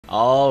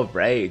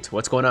Alright,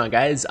 what's going on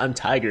guys? I'm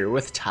Tiger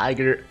with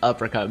Tiger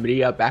Uppercut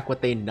Media, back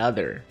with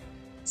another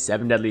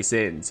 7 Deadly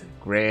Sins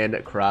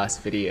Grand Cross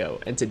video.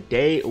 And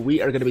today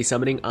we are going to be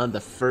summoning on the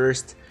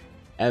first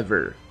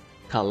ever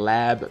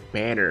collab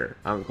banner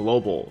on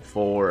Global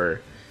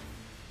for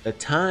the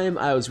time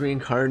I was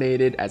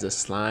reincarnated as a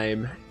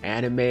slime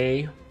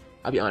anime.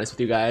 I'll be honest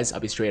with you guys, I'll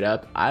be straight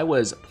up. I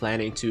was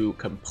planning to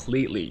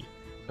completely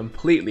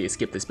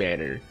skip this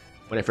banner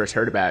when I first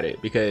heard about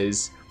it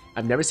because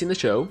I've never seen the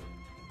show.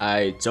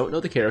 I don't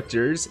know the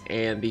characters,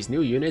 and these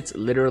new units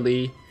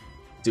literally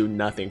do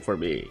nothing for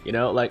me. You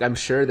know, like I'm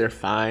sure they're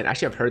fine.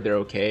 Actually, I've heard they're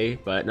okay,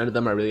 but none of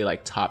them are really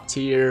like top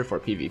tier for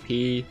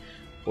PvP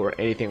or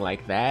anything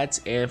like that.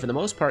 And for the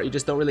most part, you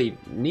just don't really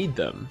need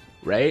them,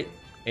 right?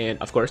 And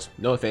of course,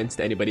 no offense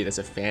to anybody that's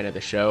a fan of the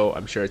show.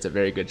 I'm sure it's a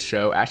very good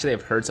show. Actually,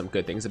 I've heard some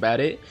good things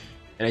about it,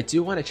 and I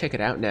do want to check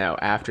it out now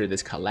after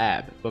this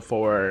collab. But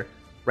for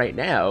right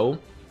now,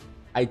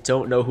 I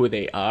don't know who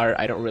they are.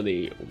 I don't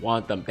really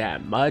want them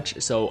that much,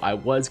 so I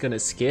was gonna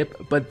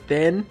skip. But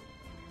then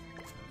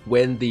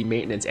when the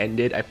maintenance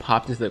ended, I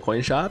popped into the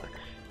coin shop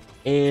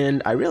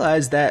and I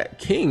realized that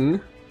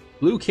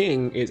Blue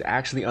King is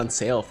actually on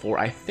sale for,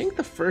 I think,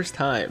 the first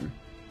time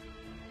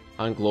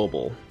on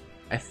Global.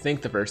 I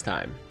think the first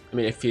time. I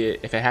mean, if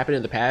it happened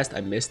in the past, I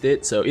missed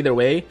it. So either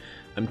way,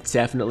 I'm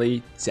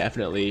definitely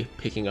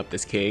picking up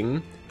this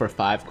King for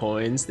 5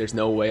 coins. There's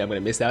no way I'm gonna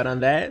miss out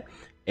on that.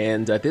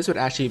 And this would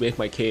actually make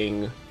my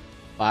King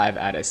 5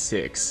 out of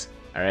 6.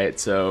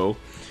 Alright, so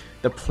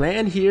the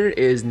plan here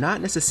is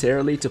not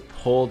necessarily to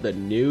pull the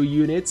new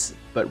units,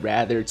 but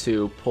rather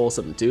to pull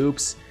some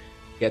dupes,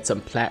 get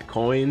some plat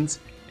coins,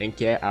 and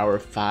get our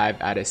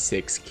 5 out of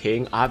 6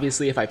 King.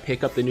 Obviously, if I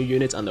pick up the new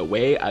units on the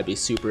way, I'd be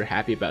super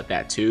happy about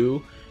that too.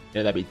 You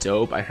know, that'd be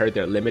dope. I heard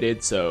they're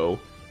limited, so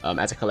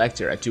as a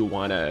collector, I do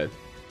want to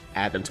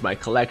add them to my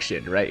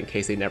collection, right, in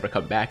case they never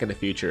come back in the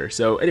future.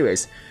 So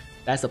anyways,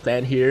 that's the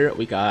plan here.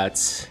 We got,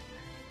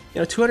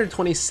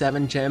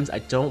 227 gems. I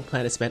don't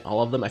plan to spend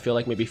all of them. I feel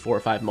like maybe 4 or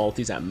 5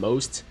 multis at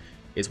most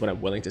is what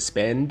I'm willing to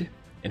spend,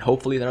 and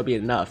hopefully that'll be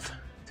enough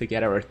to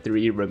get our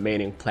 3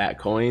 remaining plat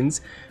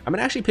coins. I'm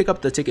gonna actually pick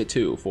up the ticket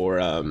too for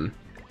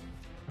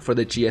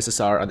the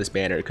GSSR on this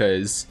banner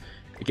because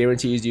it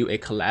guarantees you a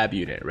collab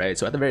unit, right?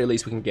 So at the very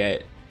least, we can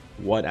get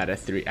 1 out of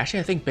 3.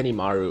 Actually, I think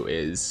Benimaru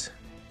is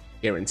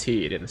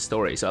guaranteed in the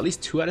story, so at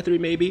least 2 out of 3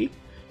 maybe.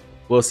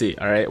 We'll see.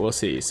 All right, we'll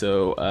see.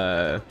 So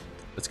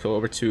let's go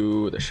over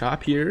to the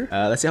shop here.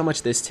 Let's see how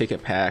much this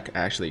ticket pack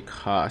actually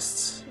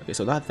costs. Okay,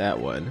 so not that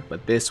one,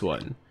 but this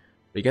one.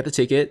 You get the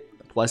ticket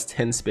plus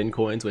 10 spin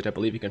coins, which I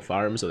believe you can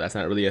farm, so that's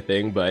not really a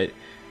thing. But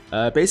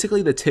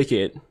basically, the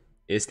ticket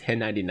is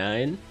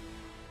 $10.99.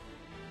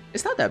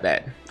 It's not that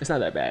bad. It's not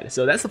that bad.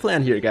 So that's the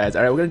plan here, guys.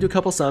 All right, we're gonna do a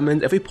couple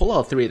summons. If we pull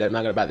all 3, then I'm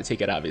not gonna buy the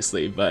ticket,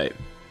 obviously. But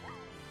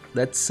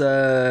let's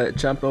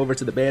jump over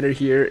to the banner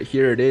here.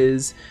 Here it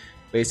is.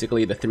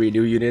 Basically the 3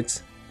 new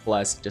units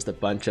plus just a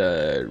bunch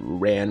of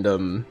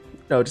random,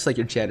 just like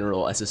your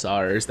general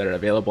SSRs that are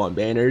available on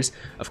banners.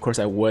 Of course,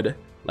 I would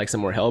like some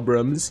more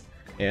Hellbrums,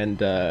 and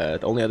the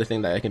only other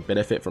thing that I can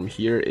benefit from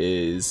here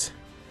is,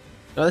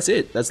 no, that's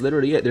it. That's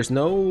literally it. There's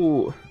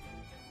no,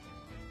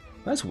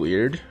 that's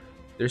weird.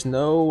 There's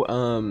no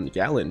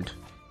Galland.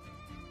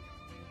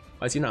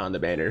 Why is he not on the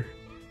banner?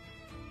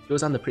 He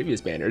was on the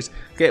previous banners.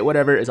 Okay,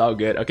 whatever, it's all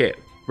good. Okay,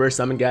 first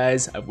summon,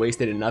 guys. I've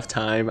wasted enough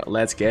time.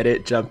 Let's get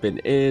it. Jumping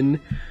in.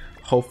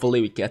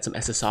 Hopefully we get some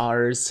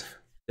SSRs.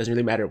 Doesn't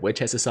really matter which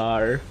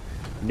SSR.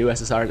 New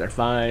SSRs are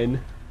fine.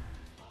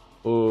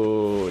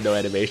 Oh, no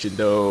animation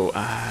though.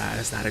 Ah,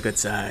 that's not a good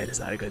sign. That's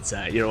not a good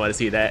sign. You don't want to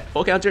see that.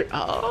 Full counter.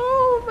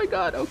 Oh my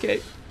god,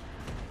 okay.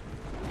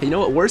 Hey, you know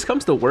what? Worst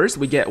comes to worst,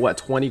 we get, what,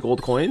 20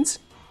 gold coins?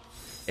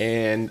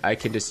 And I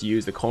can just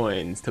use the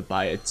coins to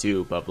buy a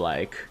dupe of,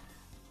 like,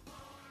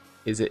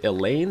 is it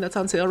Elaine that's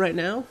on sale right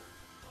now?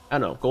 I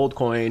don't know, gold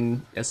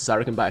coin,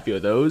 SSR can buy a few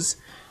of those.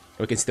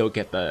 We can still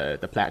get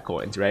the plat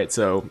coins, right?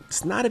 So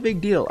it's not a big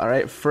deal, all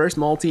right? First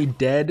multi,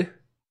 dead.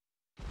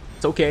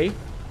 It's okay.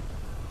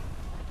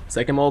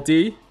 Second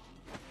multi.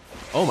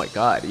 Oh my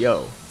god,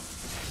 yo.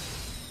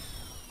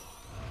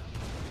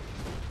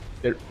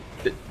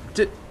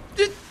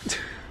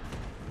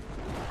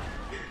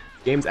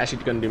 Game's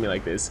actually gonna do me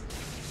like this.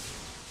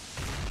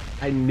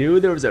 I knew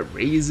there was a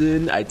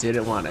reason I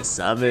didn't want to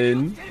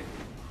summon.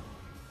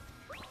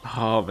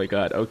 Oh my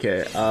god,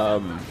 okay,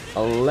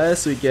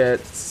 unless we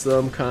get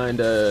some kind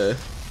of,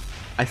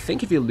 I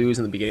think if you lose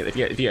in the beginning, if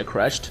you get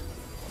crushed,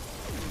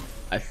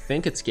 I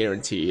think it's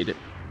guaranteed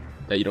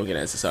that you don't get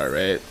an SSR,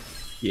 right?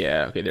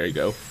 Yeah, okay, there you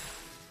go.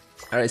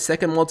 Alright,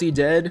 second multi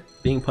dead,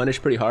 being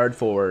punished pretty hard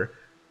for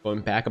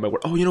going back on my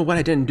word. Oh, you know what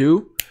I didn't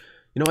do?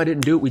 You know what I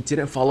didn't do? We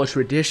didn't follow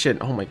tradition.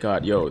 Oh my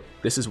god, yo,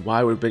 this is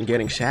why we've been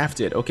getting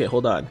shafted. Okay,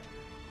 hold on.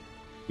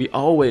 We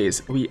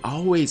always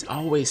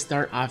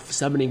start off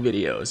summoning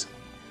videos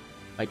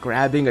by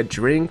grabbing a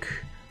drink,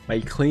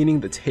 by cleaning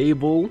the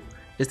table,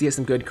 just to get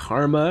some good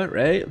karma,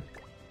 right?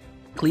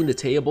 Clean the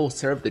table,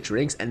 serve the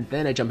drinks, and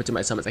then I jump into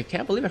my summons. I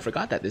can't believe I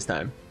forgot that this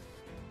time.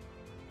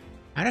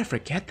 How did I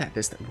forget that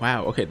this time?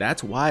 Wow, okay,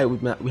 that's why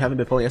we haven't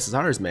been pulling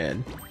SSRs,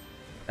 man.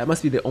 That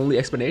must be the only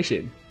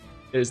explanation.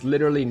 There's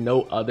literally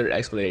no other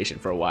explanation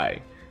for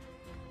why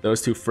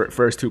those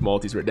first two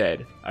multis were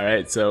dead.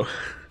 Alright, so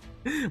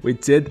we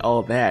did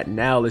all that.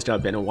 Now let's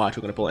jump in and watch.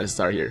 We're gonna pull an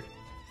SSR here.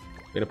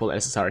 We're gonna pull an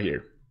SSR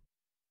here.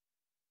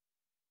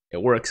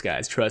 It works,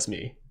 guys, trust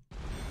me.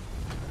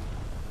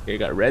 Okay,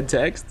 got red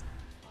text.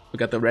 We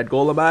got the red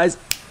golem eyes.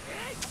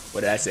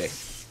 What did I say?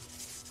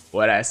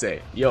 What did I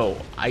say? Yo,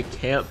 I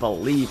can't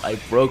believe I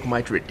broke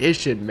my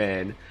tradition,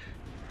 man.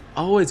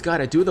 Always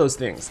gotta do those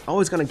things.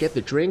 Always gotta get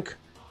the drink.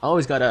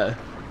 Always gotta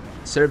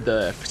serve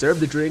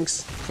the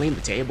drinks, clean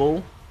the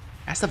table.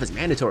 That stuff is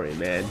mandatory,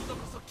 man.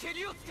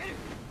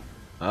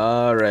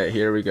 Alright,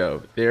 here we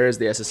go. There's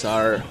the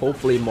SSR.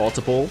 Hopefully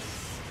multiple.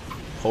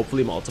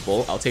 Hopefully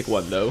multiple. I'll take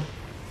one though.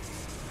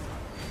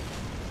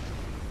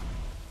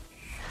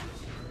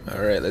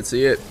 Alright, let's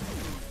see it.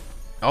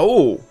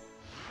 Oh!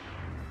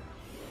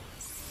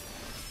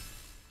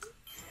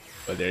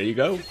 Well, there you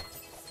go.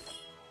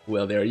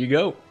 Well, there you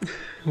go.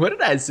 What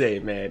did I say,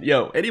 man?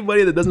 Yo,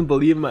 anybody that doesn't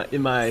believe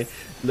in my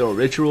little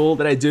ritual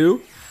that I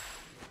do,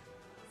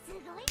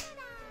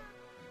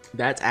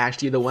 that's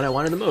actually the one I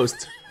wanted the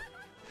most.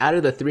 Out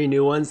of the 3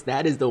 new ones,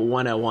 that is the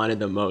one I wanted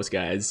the most,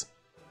 guys.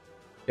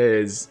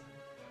 She's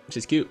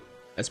cute.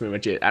 That's pretty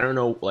much it. I don't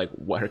know like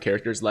what her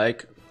character's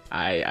like.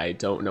 I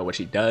don't know what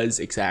she does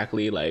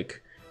exactly,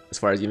 like as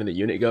far as even the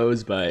unit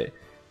goes, but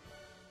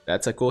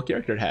that's a cool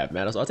character to have,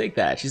 man. So I'll take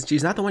that.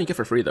 She's not the one you get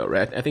for free though,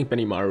 right? I think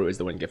Benimaru is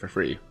the one you get for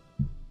free.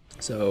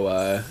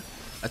 So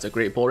that's a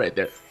great pull right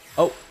there.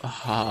 Oh,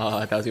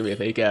 that was gonna be a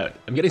fake out.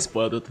 I'm getting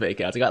spoiled with the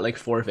fake outs. I got like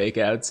 4 fake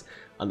outs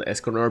on the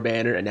Escanor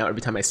banner, and now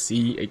every time I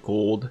see a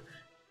gold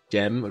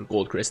gem or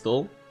gold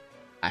crystal,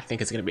 I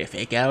think it's gonna be a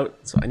fake out.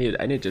 So I need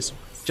to just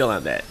chill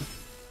on that.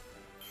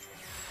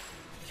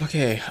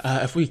 Okay,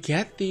 if we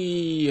get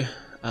the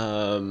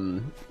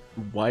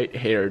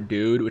white-haired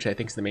dude, which I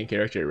think is the main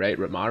character, right,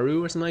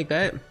 Rimaru or something like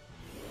that,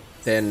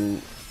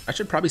 then I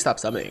should probably stop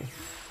summoning,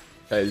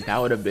 because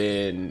that would have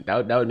been that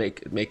would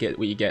make it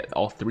we get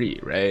all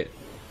 3, right?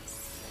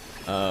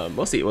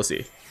 We'll see.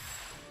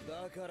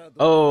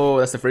 Oh,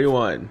 that's the free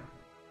one.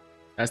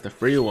 That's the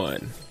free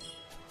one.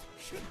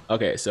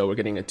 Okay, so we're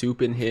getting a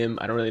dupe in him.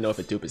 I don't really know if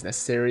a dupe is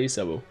necessary,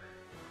 so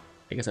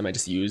I guess I might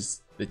just use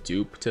the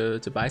dupe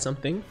to buy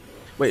something.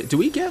 Wait, do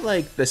we get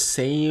like the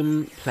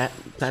same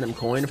platinum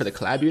coin for the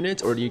collab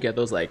units, or do you get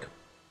those like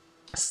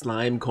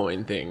slime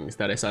coin things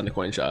that I saw in the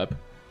coin shop?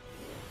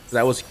 Because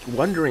I was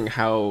wondering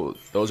how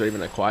those are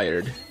even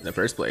acquired in the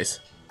first place.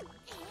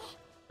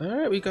 All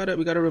right, we got a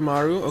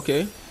Rimaru,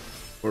 okay,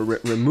 or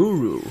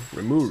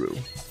Rimuru,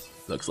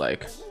 looks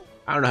like.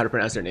 I don't know how to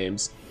pronounce their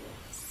names.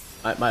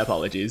 My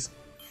apologies.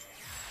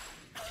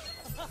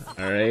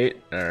 All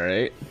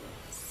right.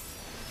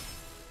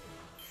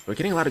 We're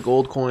getting a lot of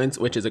gold coins,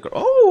 which is a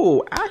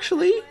oh,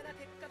 actually.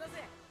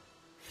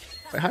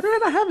 Wait, how did I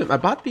not have him? I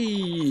bought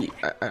the.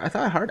 I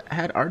thought I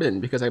had Arden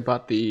because I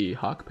bought the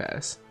Hawk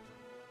Pass.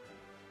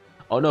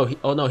 Oh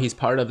no, he's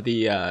part of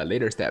the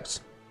later steps.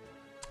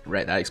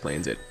 Right, that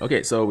explains it.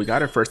 Okay, so we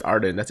got our first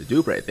Arden. That's a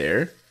dupe right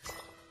there,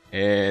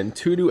 and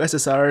 2 new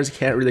SSRs.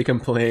 Can't really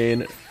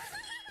complain.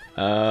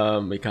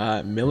 We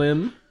got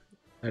Milim.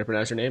 How to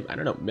pronounce your name? I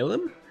don't know,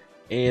 Milim,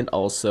 and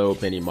also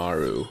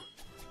Benimaru,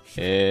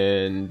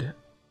 and.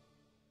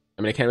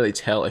 I mean, I can't really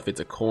tell if it's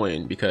a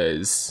coin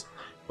because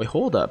wait,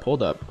 hold up.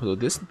 So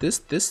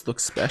this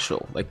looks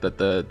special. Like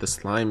the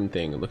slime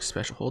thing looks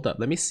special. Hold up.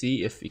 Let me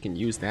see if we can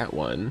use that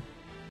one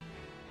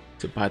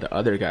to buy the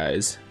other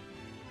guys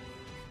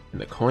in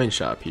the coin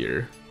shop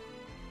here.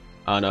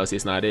 Oh no, see,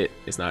 it's not it.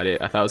 It's not it.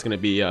 I thought it was gonna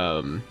be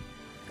I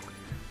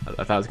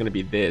thought it was gonna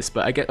be this,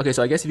 but I get okay.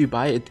 So I guess if you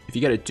buy it, if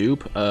you get a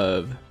dupe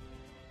of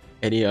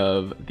any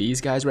of these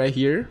guys right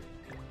here,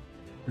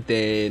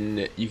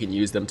 then you can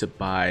use them to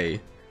buy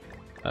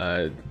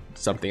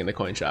something in the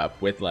coin shop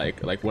with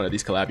like one of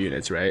these collab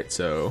units, right?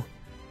 So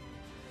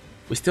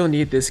we still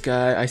need this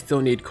guy. I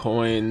still need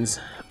coins.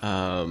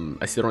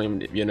 I still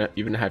don't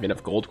even have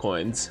enough gold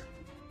coins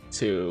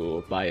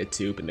to buy a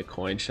dupe in the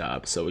coin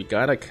shop. So we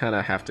kind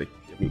of have to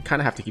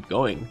keep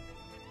going.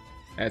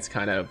 That's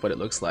kind of what it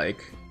looks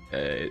like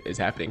is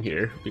happening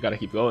here. We gotta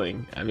keep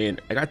going. I mean,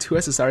 I got 2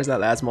 SSRs that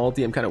last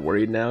multi. I'm kind of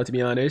worried now, to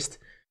be honest,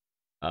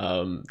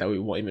 that we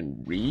won't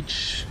even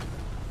reach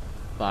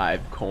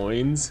 5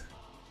 coins.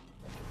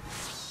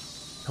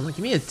 Come on,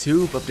 give me a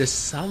dupe of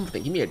just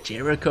something. Give me a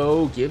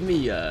Jericho. Give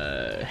me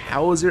a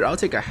Hauser. I'll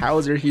take a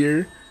Hauser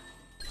here.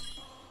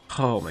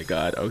 Oh my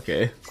god,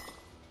 okay.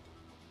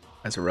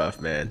 That's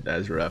rough, man. That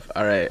is rough.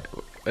 Alright,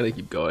 I'm gonna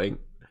keep going.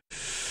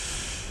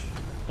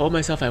 Hold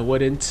myself, I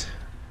wouldn't.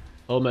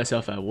 Hold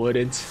myself, I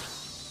wouldn't.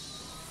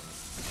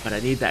 But I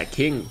need that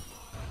king.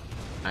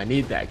 I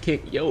need that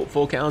king. Yo,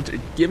 full counter.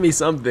 Give me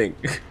something.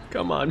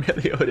 Come on,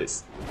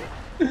 Meliodas.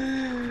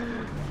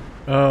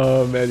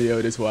 Oh,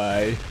 Meliodas,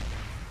 why?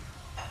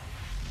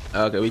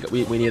 Okay, we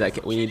need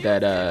that. We need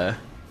that.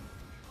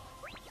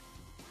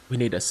 We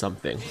need a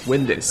something.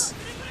 Win this.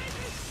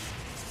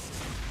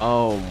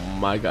 Oh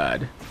my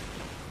god.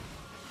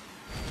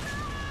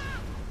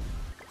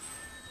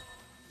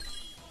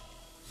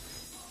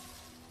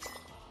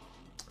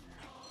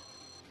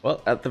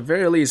 Well, at the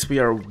very least, we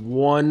are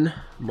one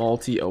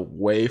multi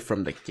away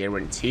from the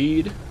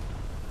guaranteed.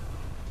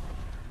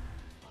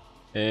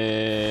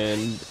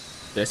 And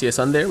did I see a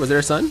sun there? Was there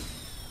a sun?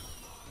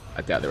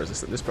 I doubt there was a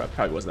sun. This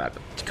probably wasn't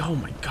that. Oh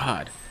my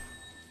god.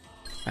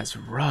 That's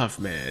rough,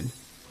 man.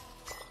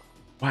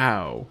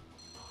 Wow.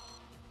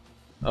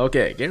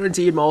 Okay,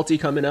 guaranteed multi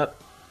coming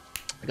up.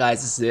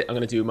 Guys, this is it. I'm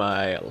going to do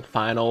my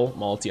final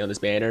multi on this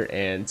banner,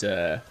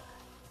 and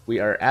we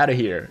are out of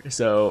here.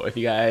 So if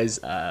you guys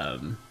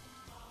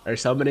are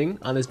summoning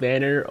on this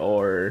banner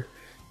or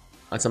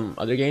on some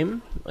other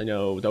game, you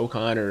know,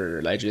 Dokkan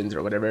or Legends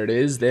or whatever it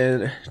is,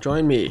 then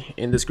join me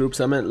in this group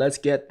summon. Let's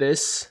get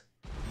this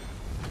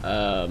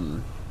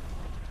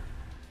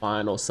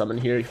final summon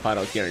here,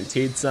 final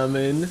guaranteed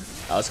summon.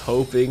 I was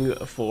hoping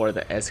for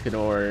the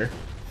Escanor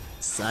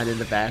sun in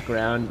the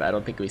background, but I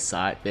don't think we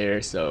saw it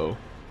there, so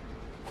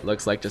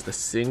looks like just a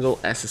single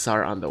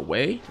SSR on the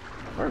way,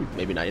 or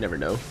maybe not, you never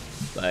know,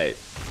 but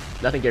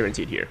nothing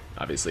guaranteed here,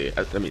 obviously.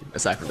 I mean,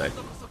 aside from that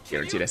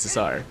guaranteed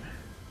SSR.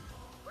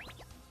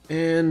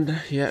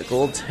 And yeah,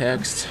 gold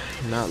text,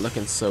 not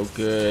looking so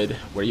good.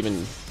 We're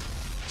even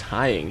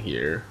tying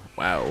here.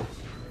 Wow.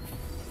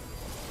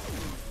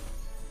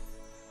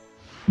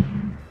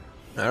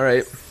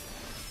 Alright.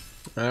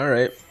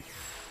 Alright.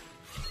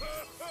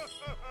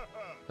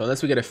 So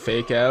unless we get a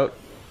fake out,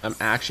 I'm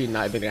actually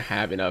not even gonna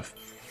have enough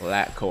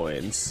flat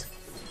coins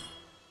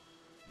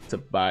to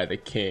buy the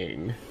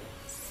king,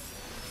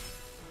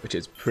 which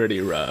is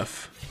pretty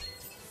rough.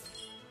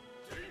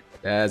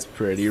 That's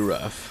pretty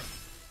rough.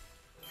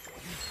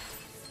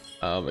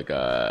 Oh my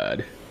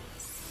god.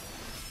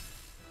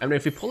 I mean,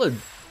 if we pull a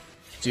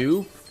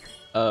dupe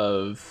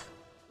of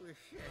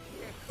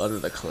one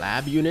of the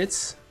collab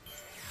units,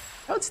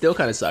 that would still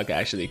kind of suck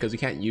actually, because we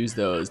can't use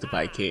those to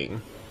buy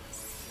king.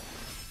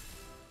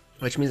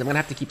 Which means I'm gonna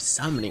have to keep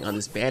summoning on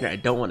this banner I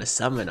don't want to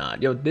summon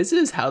on. Yo, this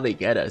is how they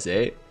get us,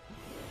 eh?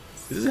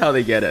 This is how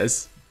they get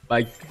us.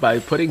 By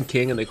putting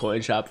king in the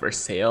coin shop for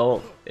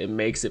sale, it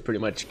makes it pretty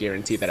much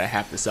guaranteed that I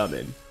have to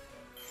summon.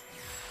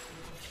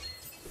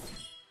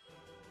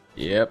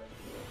 Yep.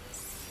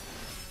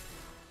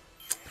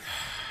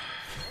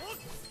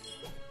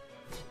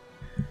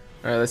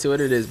 Alright, let's see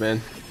what it is,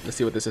 man. Let's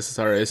see what this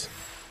SSR is.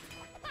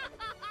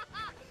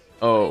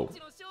 Oh.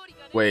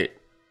 Wait.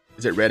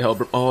 Is it red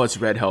Helbram? Oh, it's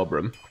red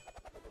Helbram.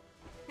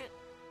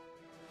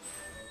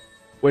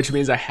 Which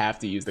means I have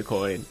to use the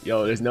coin.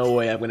 Yo, there's no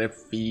way I'm gonna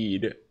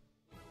feed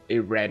a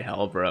red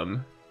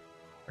Helbram.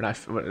 Or not,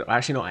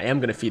 actually, no, I am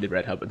gonna feed a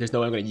red Helbram. There's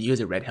no way I'm gonna use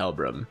a red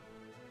Helbram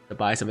to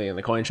buy something in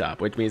the coin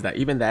shop, which means that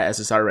even that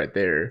SSR right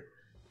there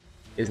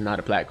is not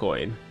a plat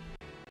coin.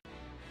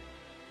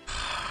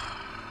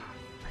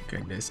 My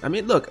goodness. I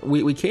mean, look,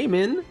 we came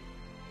in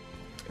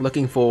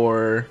looking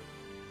for...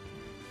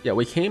 Yeah,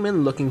 we came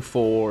in looking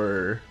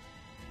for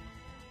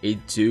a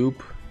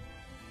dupe.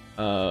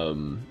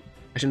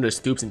 Actually, there's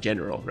dupes in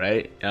general,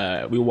 right?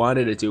 We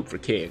wanted a dupe for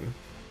king.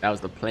 That was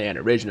the plan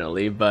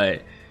originally,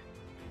 but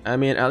I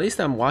mean, at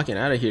least I'm walking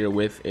out of here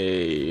with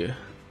a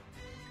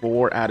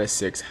 4 out of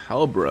 6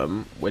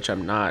 Helbram, which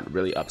I'm not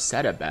really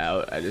upset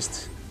about. I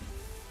just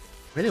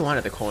really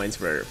wanted the coins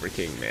for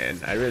king, man.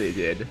 I really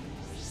did.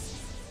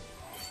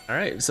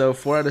 Alright, so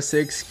 4 out of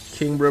 6,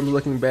 Kingbrim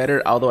looking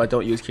better, although I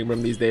don't use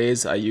Kingbrim these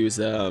days. I use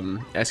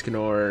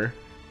Escanor,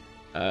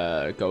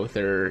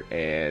 Gother,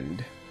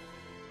 and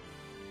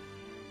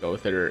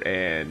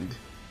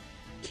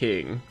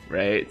King,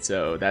 right?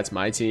 So that's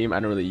my team. I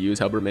don't really use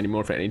Helbram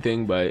anymore for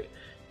anything, but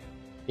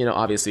you know,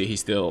 obviously he's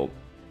still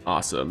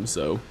awesome,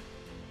 so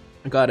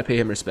I gotta pay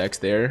him respects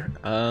there.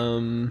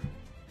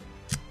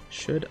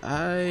 Should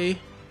I...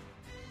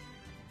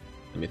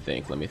 Let me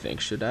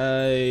think. Should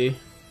I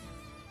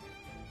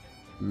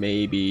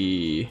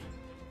maybe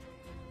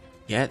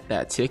get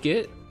that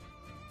ticket?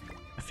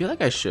 I feel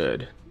like I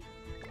should.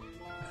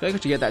 I feel like I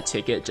should get that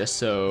ticket just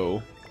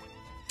so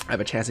I have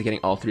a chance of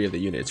getting all 3 of the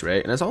units,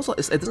 right? And it's also,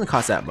 it doesn't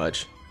cost that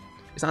much.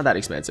 It's not that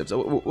expensive,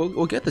 so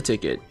we'll get the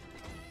ticket.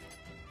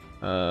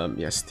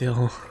 Yeah,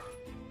 still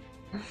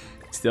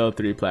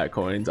 3 plat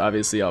coins.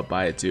 Obviously, I'll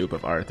buy a dupe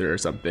of Arthur or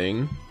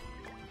something,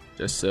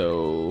 just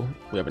so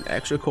we have an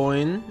extra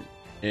coin,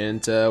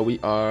 and we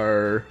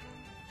are,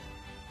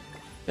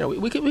 you know,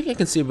 we can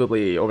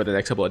conceivably over the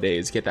next couple of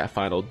days get that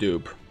final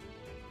dupe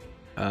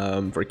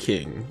for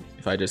king.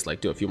 If I just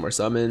like do a few more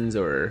summons,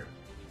 or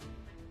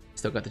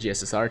still got the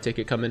GSSR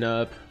ticket coming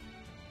up.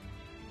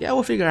 Yeah,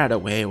 we'll figure out a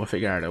way.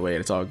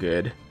 It's all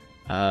good.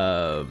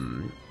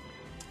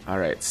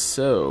 Alright,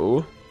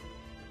 so...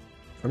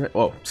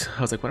 Oh,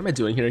 I was like, what am I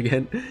doing here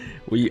again?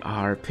 We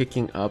are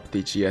picking up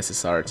the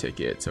GSSR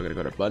ticket. So I'm going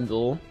to go to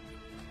bundle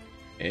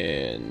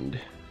and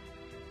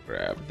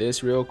grab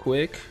this real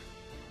quick.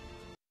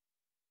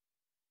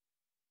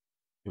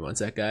 Give me one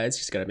sec, guys.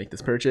 Just got to make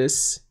this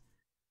purchase.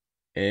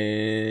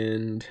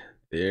 And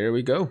there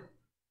we go.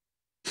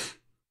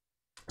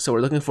 So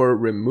we're looking for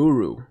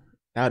Rimuru.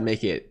 That would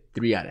make it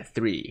 3 out of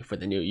 3 for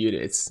the new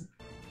units,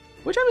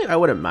 which I mean, I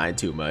wouldn't mind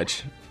too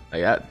much.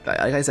 Like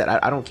I said,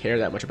 I don't care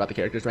that much about the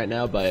characters right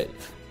now, but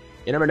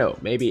you never know.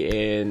 Maybe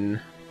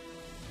in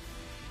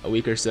a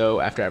week or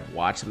so after I've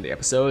watched some of the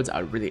episodes,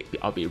 I'll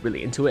be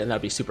really into it, and I'll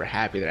be super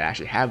happy that I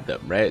actually have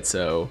them, right?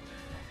 So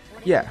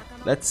yeah,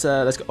 let's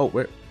go. Oh,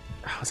 where?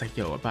 I was like,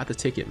 yo, about the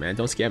ticket, man.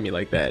 Don't scam me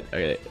like that.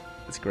 Okay,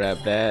 let's grab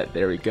that.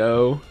 There we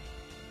go.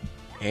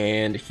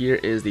 And here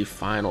is the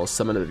final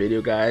summon of the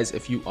video, guys.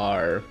 If you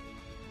are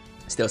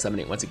still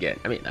summoning once again,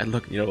 I mean,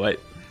 look, you know what?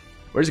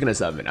 We're just gonna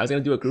summon. I was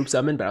gonna do a group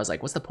summon, but I was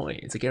like, what's the point?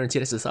 It's a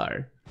guaranteed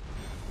SSR.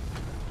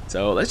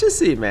 So let's just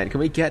see, man. Can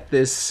we get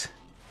this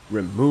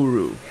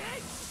Rimuru?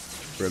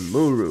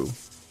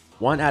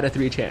 1 out of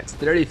 3 chance,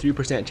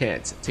 33%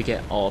 chance to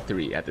get all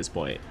 3 at this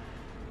point.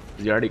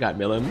 We already got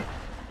Milim,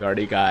 we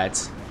already got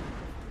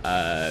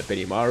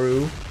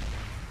Benimaru.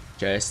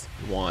 Just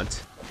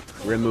want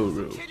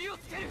Rimuru.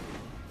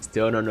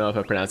 Still don't know if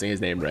I'm pronouncing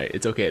his name right.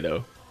 It's okay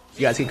though.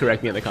 You guys can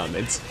correct me in the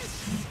comments.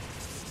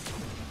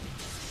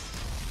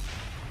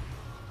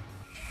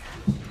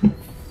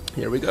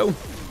 Here we go.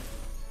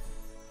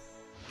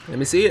 Let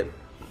me see it.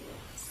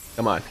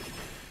 Come on.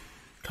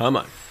 Come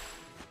on.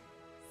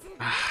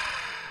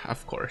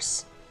 Of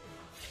course.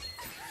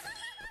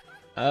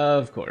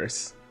 Of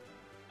course.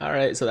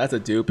 Alright, so that's a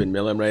dupe in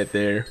Milim right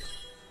there.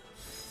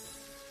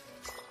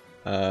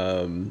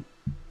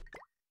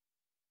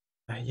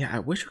 Yeah, I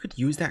wish we could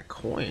use that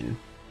coin.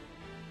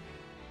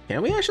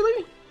 Can we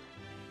actually?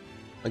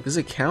 Like, does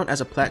it count as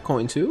a plat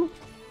coin too?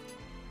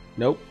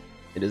 Nope,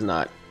 it is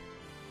not.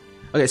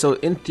 Okay, so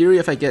in theory,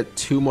 if I get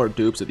 2 more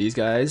dupes of these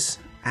guys...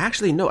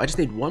 Actually, no, I just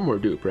need 1 more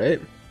dupe, right?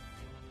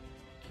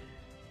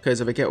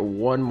 Because if I get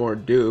 1 more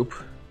dupe,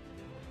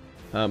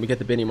 we get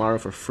the Benimaru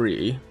for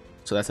free.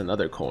 So that's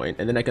another coin.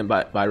 And then I can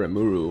buy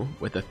Rimuru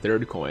with a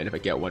 3rd coin if I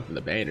get 1 from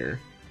the banner.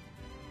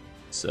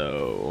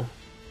 So...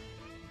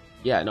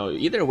 yeah, no,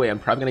 either way, I'm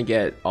probably going to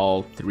get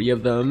all 3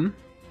 of them.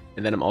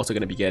 And then I'm also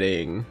going to be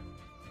getting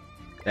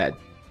that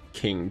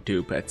King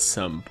dupe at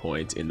some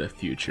point in the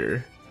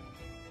future.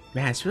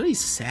 Man, it's really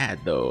sad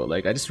though.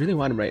 Like, I just really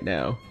want him right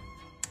now.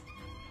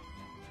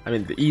 I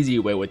mean, the easy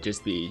way would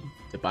just be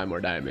to buy more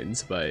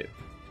diamonds, but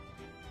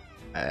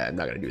I'm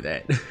not gonna do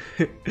that.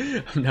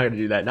 I'm not gonna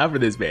do that. Not for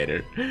this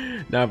banner.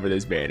 Not for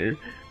this banner.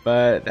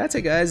 But that's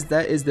it, guys.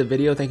 That is the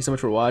video. Thank you so much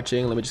for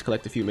watching. Let me just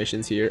collect a few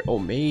missions here. Oh,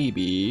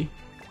 maybe...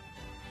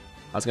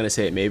 I was gonna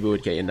say maybe we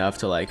would get enough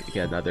to like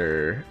get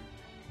another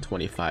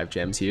 25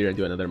 gems here and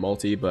do another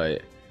multi,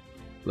 but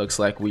looks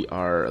like we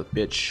are a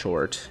bit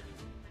short.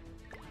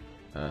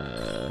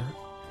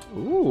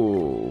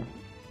 Ooh,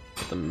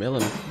 the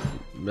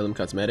Milim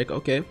cosmetic.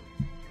 Okay,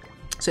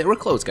 so yeah, we're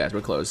close, guys.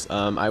 We're close.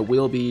 I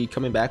will be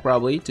coming back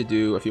probably to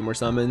do a few more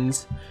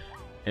summons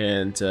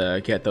and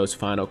get those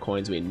final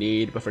coins we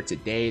need. But for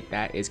today,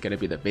 that is gonna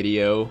be the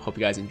video. Hope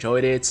you guys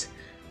enjoyed it.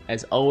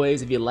 As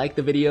always, if you like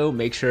the video,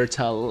 make sure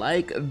to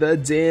like the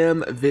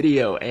damn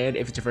video. And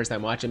if it's your first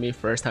time watching me,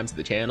 first time to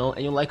the channel,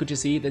 and you like what you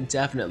see, then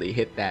definitely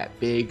hit that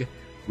big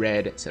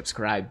red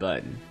subscribe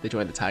button to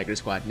join the Tiger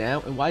Squad now.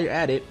 And while you're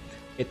at it,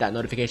 hit that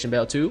notification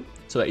bell too,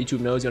 so that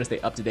YouTube knows you want to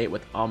stay up to date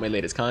with all my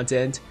latest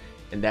content.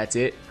 And that's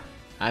it.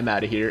 I'm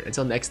out of here.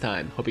 Until next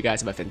time, hope you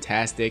guys have a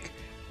fantastic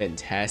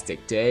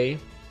day.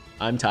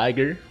 I'm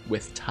Tiger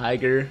with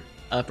Tiger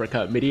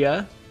Uppercut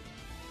Media,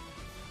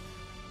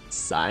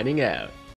 signing out.